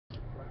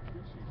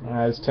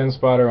Alright, it's 10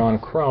 spotter on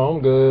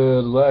Chrome.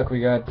 Good luck.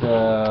 We got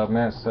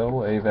Matt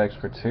Sobel, AVEX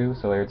for 2,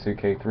 Solaire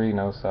 2K3,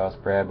 No Sauce,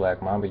 Brad,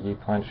 Black Mamba, Yeet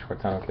Punch,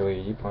 Fortano Killer,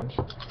 Yeet Punch.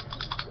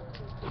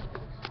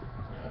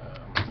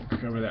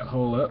 Cover that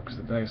hole up because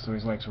the dice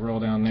always like to roll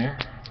down there.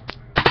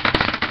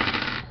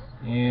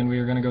 And we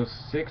are going to go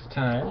 6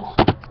 times.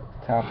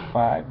 Top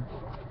 5.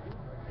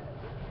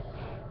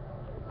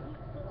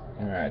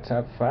 Alright,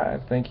 top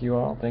 5. Thank you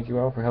all. Thank you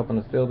all for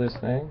helping to fill this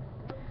thing.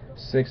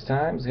 6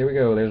 times. Here we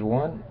go. There's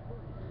 1.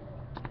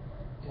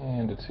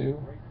 And a 2.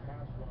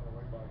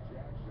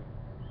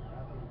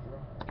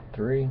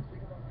 3.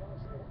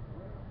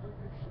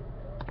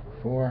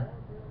 4.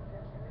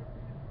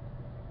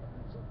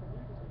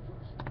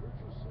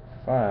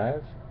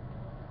 5.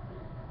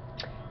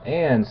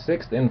 And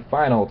 6th and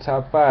final,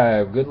 top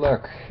 5. Good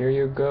luck. Here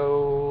you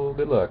go.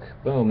 Good luck.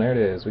 Boom, there it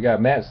is. We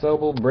got Matt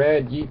Sobel,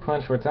 Brad, Yeet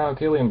Punch, Fortano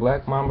Killer, and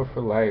Black Mamba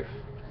for life.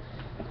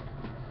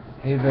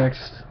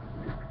 AVEX,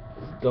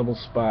 double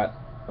spot.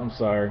 I'm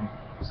sorry.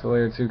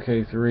 Solaire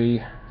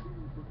 2K3.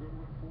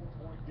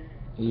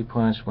 Yeet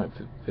Punch went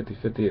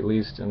 50-50 at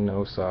least, and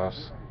No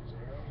Sauce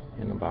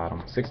in the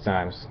bottom. 6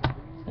 times.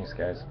 Thanks,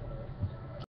 guys.